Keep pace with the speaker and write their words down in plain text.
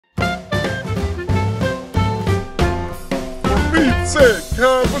Sick,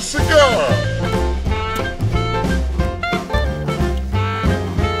 have a cigar!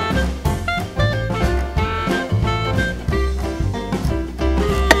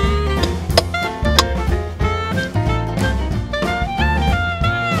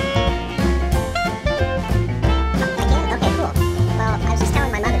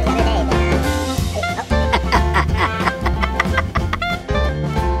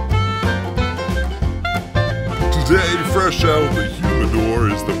 Today, fresh out of the humidor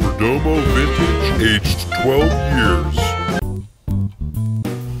is the Perdomo Vintage, aged 12 years.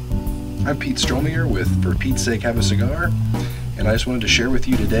 I'm Pete Stromier with For Pete's Sake Have a Cigar, and I just wanted to share with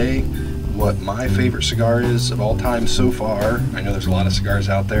you today what my favorite cigar is of all time so far. I know there's a lot of cigars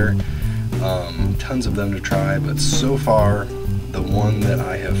out there, tons of them to try, but so far the one that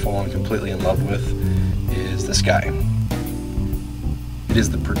I have fallen completely in love with is this guy. It is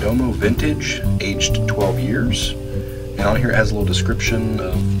the Perdomo Vintage, aged 12 years. And on here it has a little description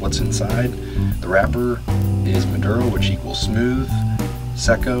of what's inside. The wrapper is Maduro, which equals smooth,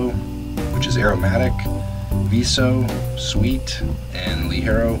 Seco, which is aromatic, Viso, sweet, and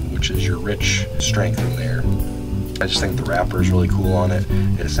Ligero, which is your rich strength in there. I just think the wrapper is really cool on it.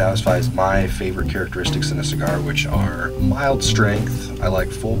 It satisfies my favorite characteristics in a cigar, which are mild strength. I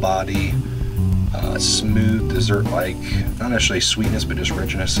like full body, smooth, dessert-like, not necessarily sweetness, but just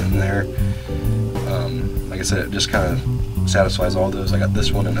richness in there. Like I said, it just kind of satisfies all those. I got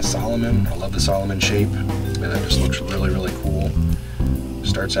this one in a Solomon. I love the Solomon shape, and it just looks really, really cool.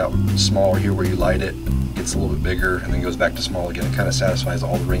 Starts out small here where you light it, gets a little bit bigger, and then goes back to small again. It kind of satisfies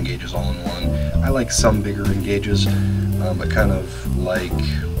all the ring gauges all in one. I like some bigger ring gauges, but kind of like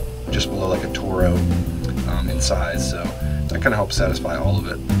just below like a Toro in size, so that kind of helps satisfy all of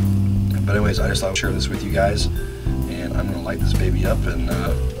it. But anyways, I just thought I'd share this with you guys, and I'm going to light this baby up and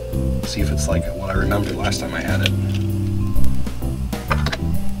see if it's like what I remember last time I had it.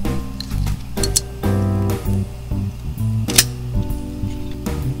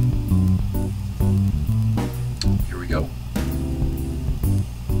 Here we go.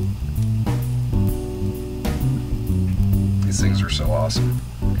 These things are so awesome.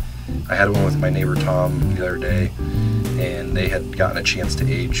 I had one with my neighbor Tom the other day, and they had gotten a chance to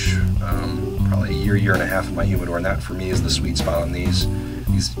age probably a year and a half in my humidor, and that for me is the sweet spot on these.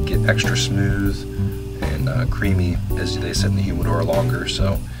 These get extra smooth and creamy as they sit in the humidor longer,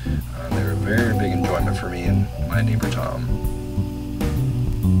 so they're a very big enjoyment for me and my neighbor Tom.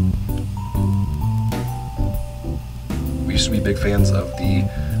 We used to be big fans of the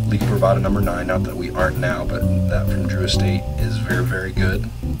Liga Privada number 9, not that we aren't now, but that from Drew Estate is very, very good.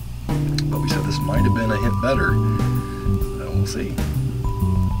 But we said this might have been a hint better, so we'll see.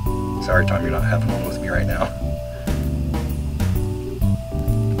 Sorry, Tom, you're not having one with me right now.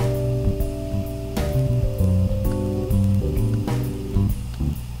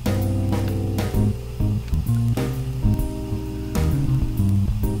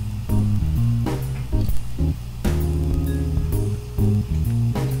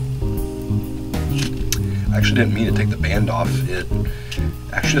 I actually didn't mean to take the band off. It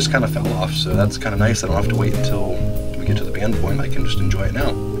actually just kind of fell off, so that's kind of nice. I don't have to wait until we get to the band point. I can just enjoy it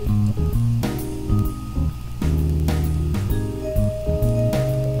now.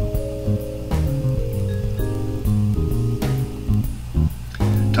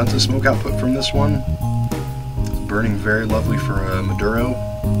 Tons of smoke output from this one. It's burning very lovely for a Maduro.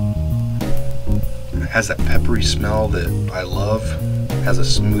 It has that peppery smell that I love. It has a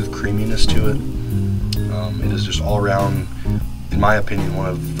smooth creaminess to it. It is just all around, in my opinion, one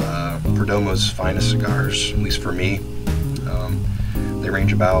of Perdomo's finest cigars, at least for me. They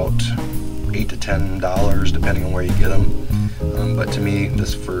range about $8 to $10 depending on where you get them. But to me,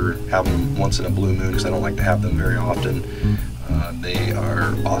 this for having them once in a blue moon, because I don't like to have them very often, they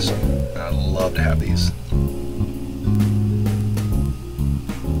are awesome. I love to have these.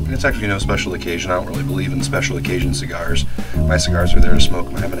 It's actually no special occasion. I don't really believe in special occasion cigars. My cigars are there to smoke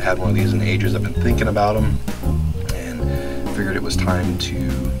them. I haven't had one of these in ages. I've been thinking about them and figured it was time to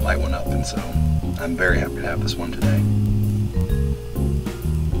light one up, and so I'm very happy to have this one today.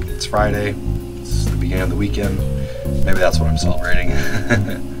 It's Friday. It's the beginning of the weekend. Maybe that's what I'm celebrating.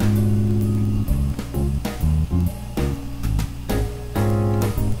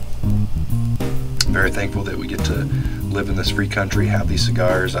 I'm very thankful that we get to live in this free country, have these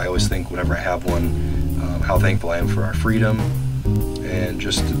cigars. I always think whenever I have one, how thankful I am for our freedom and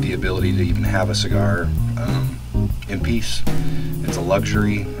just the ability to even have a cigar in peace. It's a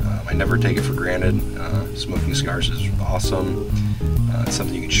luxury. I never take it for granted. Smoking cigars is awesome. It's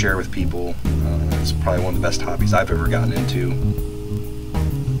something you can share with people. It's probably one of the best hobbies I've ever gotten into.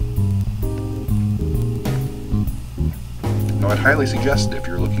 I'd highly suggest it if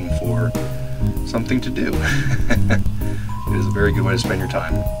you're looking for something to do. It is a very good way to spend your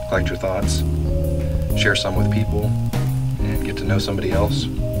time. Collect your thoughts, share some with people, and get to know somebody else.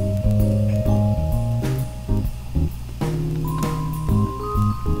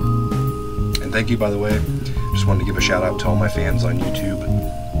 And thank you, by the way. Just wanted to give a shout out to all my fans on YouTube.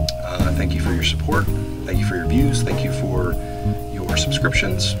 Thank you for your support. Thank you for your views. Thank you for your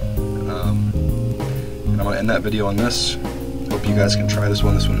subscriptions. And I'm going to end that video on this. Hope you guys can try this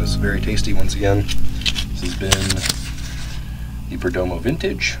one. This one is very tasty once again. This has been the Perdomo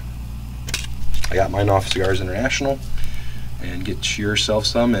Vintage. I got mine off Cigars International. And get yourself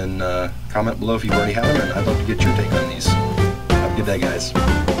some, and comment below if you already have them, and I'd love to get your take on these. Have a good day, guys.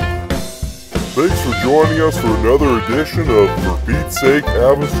 Thanks for joining us for another edition of For Pete's Sake,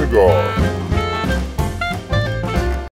 Have a Cigar.